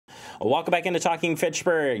Welcome back into Talking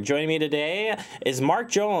Fitchburg. Joining me today is Marc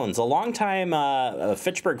Jones, a longtime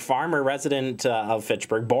Fitchburg farmer, resident of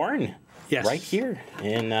Fitchburg, born right here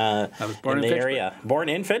in, I was born in in the area. Born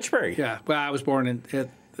in Fitchburg. Yeah, well, I was born at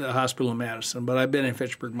the hospital in Madison, but I've been in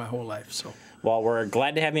Fitchburg my whole life. So, well, we're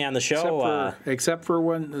glad to have you on the show. Except for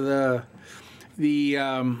when the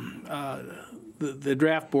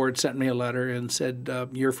draft board sent me a letter and said,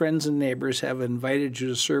 your friends and neighbors have invited you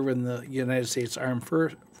to serve in the United States Armed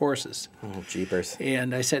Forces. Oh, jeepers.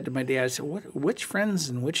 And I said to my dad, I said, which friends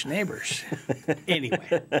and which neighbors?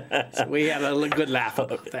 Anyway, so we had a good laugh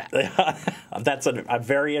about that. That's a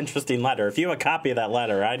very interesting letter. If you have a copy of that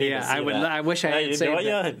letter, I need to see that. I wish I had saved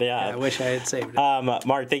it. Yeah, I wish I had saved it.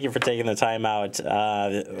 Marc, thank you for taking the time out.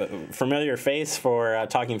 Familiar face for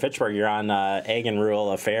Talking Fitchburg. You're on Ag and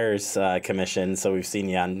Rural Affairs Commission, so we've seen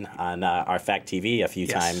you on our Fact TV a few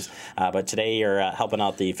times. But today you're helping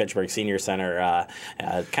out the Fitchburg Senior Center,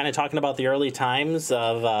 kind of talking about the early times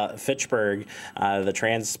of Fitchburg, the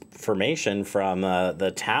transformation from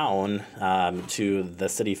the town to the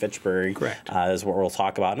city of Fitchburg. Correct. Is what we'll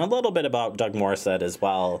talk about. And a little bit about Doug Morissette as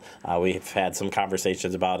well. We've had some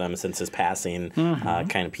conversations about him since his passing,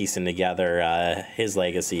 kind of piecing together his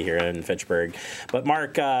legacy here in Fitchburg. But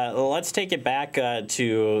Marc, let's take it back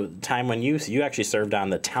to time when you actually served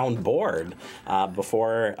on the town board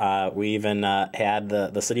before we even had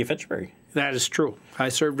the city of Fitchburg. That is true. I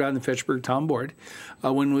served on the Fitchburg Town Board.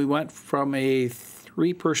 When we went from a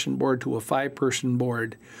 3-person board to a 5-person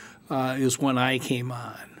board is when I came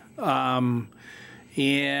on.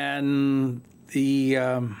 And the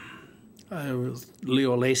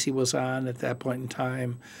Leo Lacey was on at that point in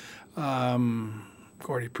time,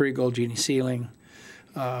 Gordy Priegel, Jeannie Sealing,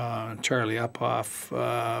 Charlie Uphoff,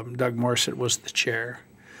 Doug Morissette was the chair.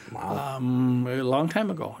 Wow. A long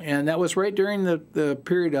time ago. And that was right during the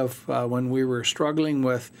period of when we were struggling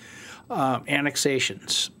with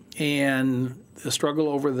annexations. And the struggle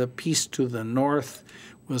over the piece to the north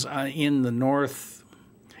was in the north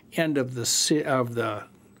end of the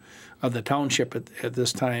township at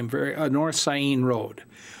this time. North Saline Road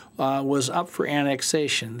was up for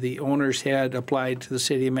annexation. The owners had applied to the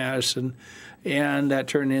city of Madison, and that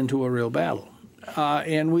turned into a real battle.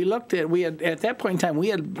 And at that point in time, we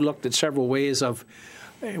had looked at several ways of,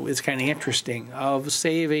 it was kind of interesting, of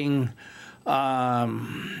saving our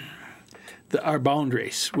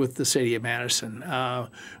boundaries with the city of Madison.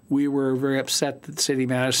 We were very upset that the city of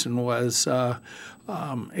Madison was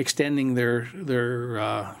extending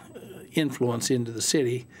their influence into the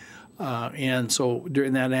city. And so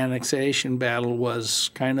during that annexation battle was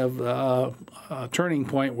kind of a turning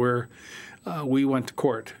point where we went to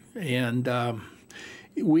court. And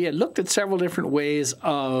we had looked at several different ways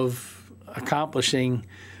of accomplishing,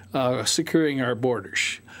 securing our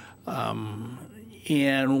borders. And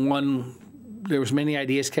there was many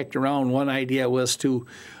ideas kicked around. One idea was to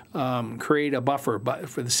create a buffer, but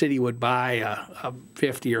for the city would buy a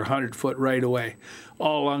 50 or 100-foot right-of-way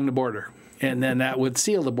all along the border. And then that would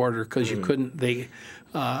seal the border because you couldn't,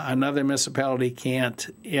 another municipality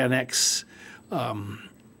can't annex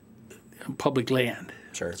public land.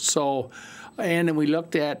 Sure. So, and then we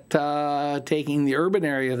looked at taking the urban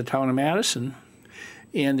area of the town of Madison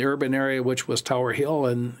and the urban area, which was Tower Hill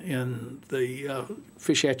and the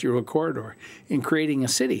Fishkill Road corridor, and creating a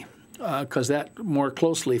city because that more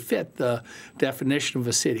closely fit the definition of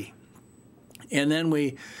a city. And then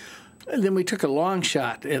we took a long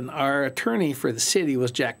shot, and our attorney for the city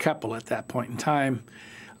was Jack Keppel at that point in time.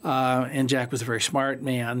 And Jack was a very smart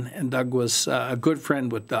man, and Doug was a good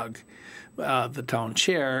friend with Doug, the town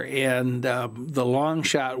chair. And the long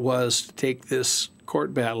shot was to take this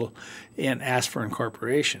court battle and ask for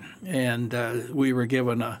incorporation. And we were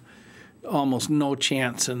given almost no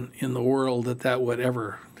chance in the world that would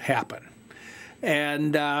ever happen.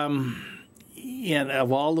 And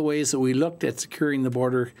of all the ways that we looked at securing the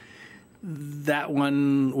border, that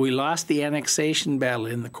one, we lost the annexation battle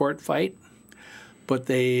in the court fight, but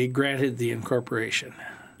they granted the incorporation.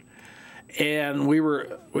 And we were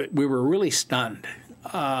really stunned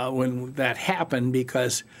when that happened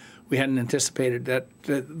because we hadn't anticipated that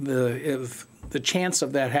the chance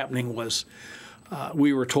of that happening was,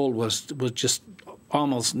 we were told was just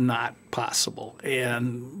almost not possible.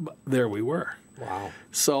 And there we were. Wow.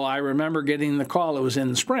 So I remember getting the call. It was in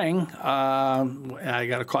the spring. I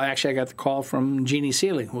got a call. Actually, I got the call from Jeannie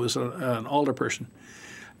Sealing, who was an alderperson.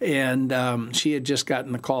 And she had just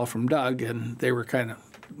gotten the call from Doug, and they were kind of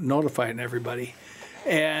notifying everybody.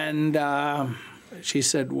 And she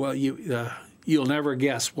said, well, you'll never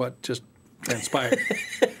guess what just transpired.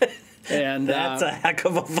 And that's a heck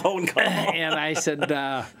of a phone call. And I said,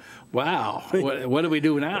 wow, what do we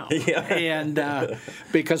do now? Yeah. And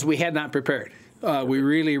because we had not prepared. We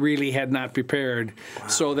really, really had not prepared. Wow.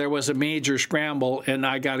 So there was a major scramble, and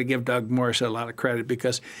I got to give Doug Morris a lot of credit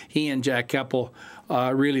because he and Jack Keppel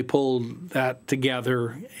really pulled that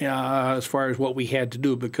together as far as what we had to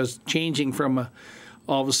do. Because changing from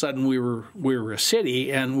all of a sudden we were a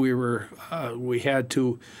city, and we had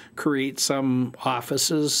to create some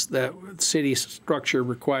offices that city structure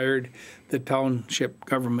required, the township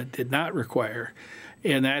government did not require,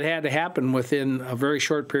 and that had to happen within a very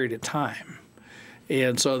short period of time.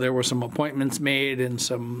 And so there were some appointments made and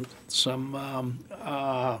some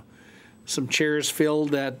chairs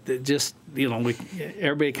filled that just,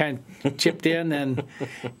 everybody kind of chipped in, and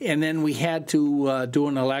then we had to do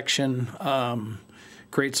an election,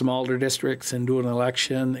 create some alder districts and do an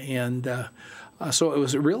election, and so it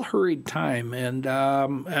was a real hurried time, and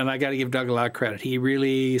I got to give Doug a lot of credit. He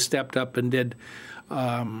really stepped up and did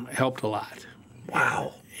helped a lot.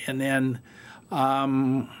 Wow. And then.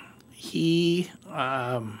 Doug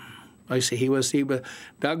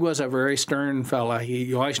was a very stern fella.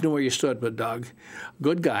 You always knew where you stood with Doug.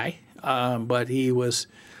 Good guy, but he was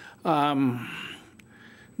a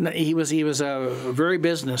very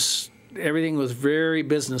business. Everything was very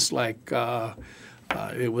business-like.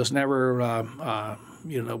 It was never,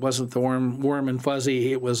 it wasn't the warm and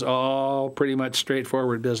fuzzy. It was all pretty much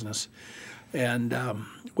straightforward business, and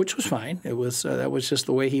which was fine. It was that was just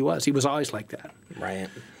the way he was. He was always like that. Right.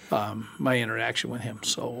 My interaction with him.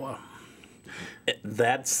 So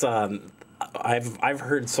that's I've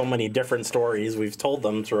heard so many different stories. We've told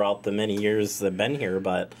them throughout the many years they've been here,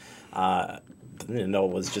 but it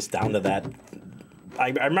was just down to that. I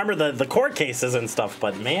remember the court cases and stuff,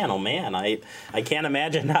 but man, oh man, I can't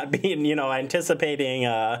imagine not being anticipating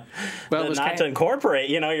not to incorporate.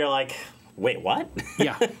 You're like. Wait, what?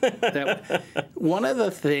 Yeah. One of the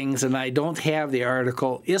things, and I don't have the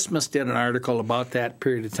article, Isthmus did an article about that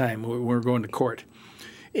period of time when we were going to court.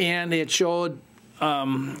 And it showed,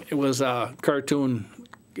 it was a cartoon,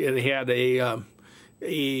 it had it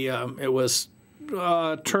was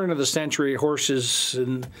turn of the century horses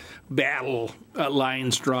and battle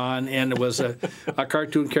lines drawn, and it was a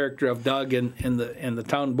cartoon character of Doug and the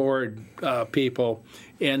town board people,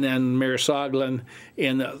 and then Mayor Soglin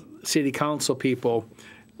and the city council people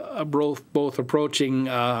both approaching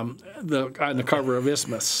on the cover of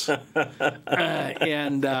Isthmus,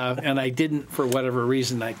 and I didn't, for whatever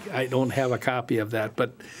reason. I don't have a copy of that,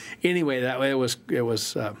 but anyway, that way it was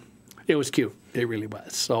cute. It really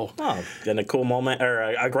was. So, and a cool moment, or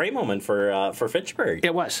a great moment for Fitchburg.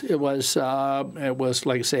 It was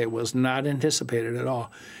like I say, it was not anticipated at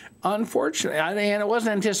all. Unfortunately, and it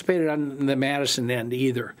wasn't anticipated on the Madison end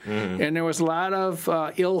either. Mm-hmm. And there was a lot of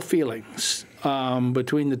ill feelings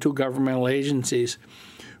between the two governmental agencies.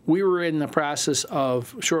 We were in the process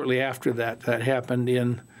of, shortly after that happened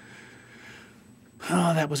in,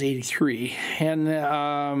 that was 83. And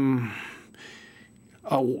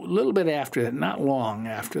a little bit after that, not long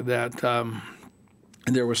after that,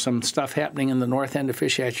 there was some stuff happening in the north end of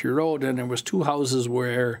Fishhatchee Road, and there was two houses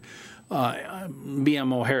where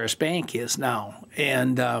BMO Harris Bank is now,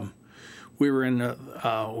 and had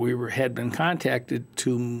been contacted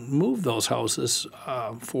to move those houses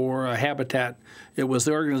for Habitat. It was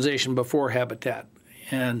the organization before Habitat,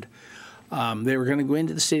 and they were going to go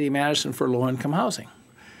into the city of Madison for low-income housing,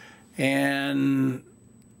 and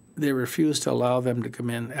they refused to allow them to come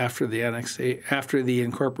in after the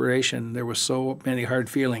incorporation. There were so many hard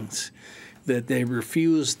feelings that they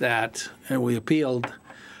refused that, and we appealed.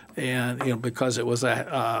 And because it was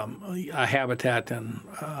a Habitat and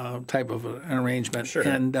type of an arrangement, sure.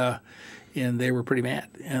 And they were pretty mad,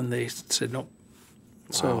 and they said nope.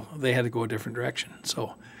 Wow. So they had to go a different direction.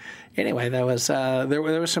 So anyway, that was there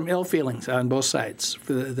were some ill feelings on both sides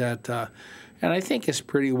for that, and I think it's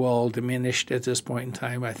pretty well diminished at this point in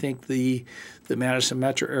time. I think the Madison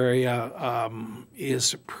metro area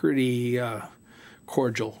is pretty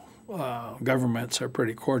cordial. Governments are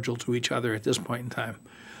pretty cordial to each other at this point in time.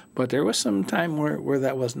 But there was some time where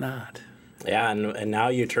that was not. Yeah, and now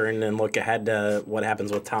you turn and look ahead to what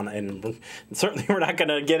happens with town, and certainly we're not going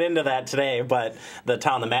to get into that today. But the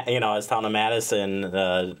town of as town of Madison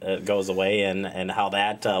goes away, and how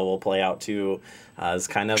that will play out too, is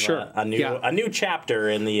kind of sure. a new chapter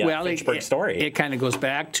in the Fitchburg story. It kind of goes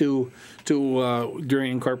back to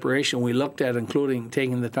during incorporation, we looked at including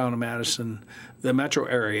taking the town of Madison, the metro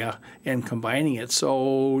area, and combining it.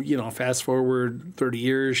 So, fast forward 30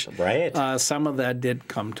 years, right? Some of that did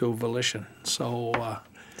come to volition. So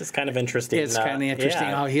It's kind of interesting. It's kind of interesting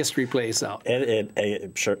how history plays out.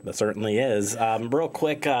 It certainly is. Real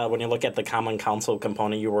quick, when you look at the Common Council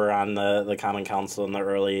component, you were on the Common Council in the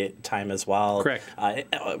early time as well. Correct.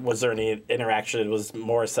 Was there any interaction? Was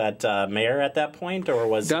Morissette mayor at that point, or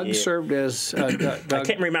was Doug served as Doug, I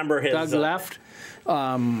can't remember his. Doug left.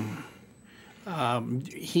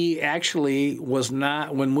 He actually was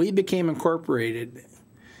not when we became incorporated.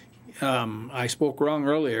 I spoke wrong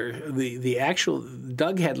earlier. The actual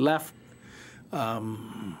Doug had left. Yeah,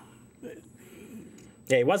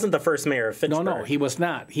 he wasn't the first mayor of Fitchburg. No, he was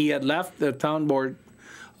not. He had left the town board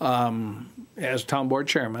as town board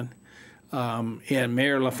chairman, and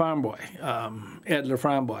Mayor LaFramboise, Ed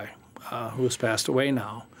LaFramboise, who has passed away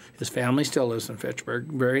now. His family still lives in Fitchburg.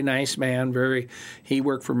 Very nice man. He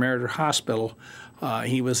worked for Meriter Hospital.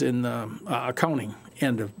 He was in the accounting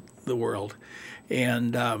end of the world,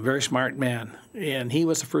 and very smart man. And he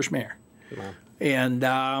was the first mayor. Wow. And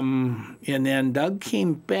then Doug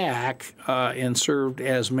came back and served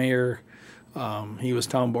as mayor. He was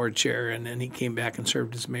town board chair, and then he came back and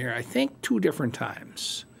served as mayor. I think 2 different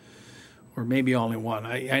times, or maybe only one.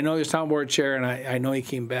 I know he was town board chair, and I know he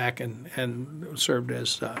came back and served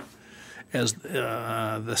as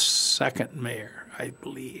the second mayor, I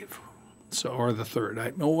believe. So, or the third.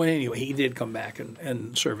 Anyway, he did come back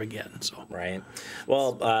and serve again. So right.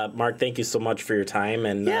 Well, Mark, thank you so much for your time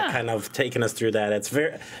and kind of taking us through that. It's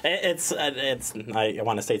I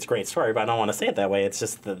want to say it's a great story, but I don't want to say it that way. It's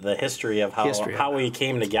just the history of how we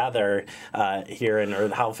came together here or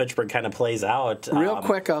how Fitchburg kind of plays out. Real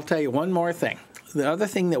quick, I'll tell you one more thing. The other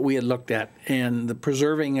thing that we had looked at in the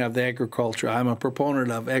preserving of the agriculture, I'm a proponent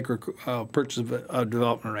of purchase of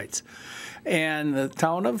development rights. And the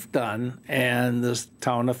town of Dunn and the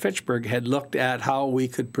town of Fitchburg had looked at how we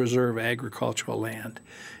could preserve agricultural land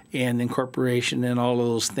and incorporation and all of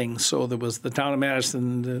those things. So there was the town of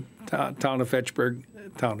Madison, the town of Fitchburg,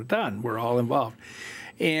 town of Dunn were all involved.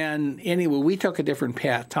 And anyway, we took a different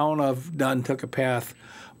path. Town of Dunn took a path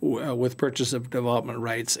with purchase of development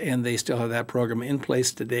rights, and they still have that program in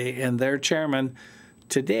place today. And their chairman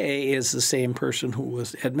today is the same person who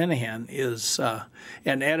was Ed Minahan.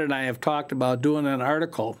 And Ed and I have talked about doing an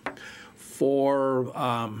article for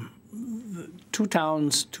 2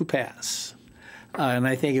 towns, 2 paths. And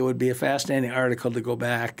I think it would be a fascinating article to go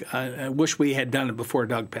back. I wish we had done it before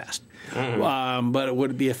Doug passed. Mm-hmm. But it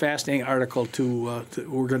would be a fascinating article we're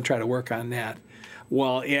going to try to work on that.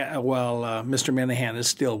 Well, Mr. Minahan is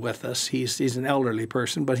still with us. He's an elderly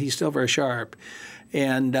person, but he's still very sharp.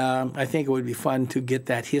 And I think it would be fun to get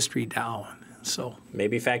that history down. So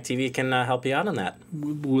maybe Fact TV can help you out on that.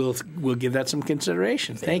 We'll give that some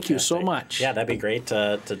consideration. Fantastic. Thank you so much. Yeah, that'd be great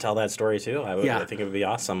to tell that story too. I think it would be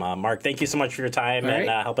awesome. Mark, thank you so much for your time and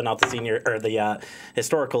helping out the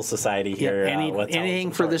historical society here.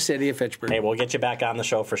 Anything for the city of Fitchburg. Hey, we'll get you back on the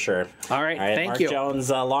show for sure. All right, thank you. Marc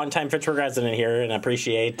Jones, longtime Fitchburg resident here, and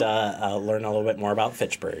appreciate learning a little bit more about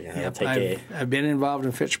Fitchburg. I've been involved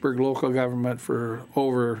in Fitchburg local government for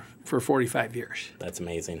 45 years. That's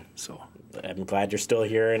amazing. So I'm glad you're still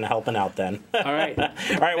here and helping out then. All right. All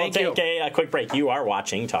right, we'll take a quick break. You are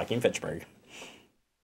watching Talking Fitchburg.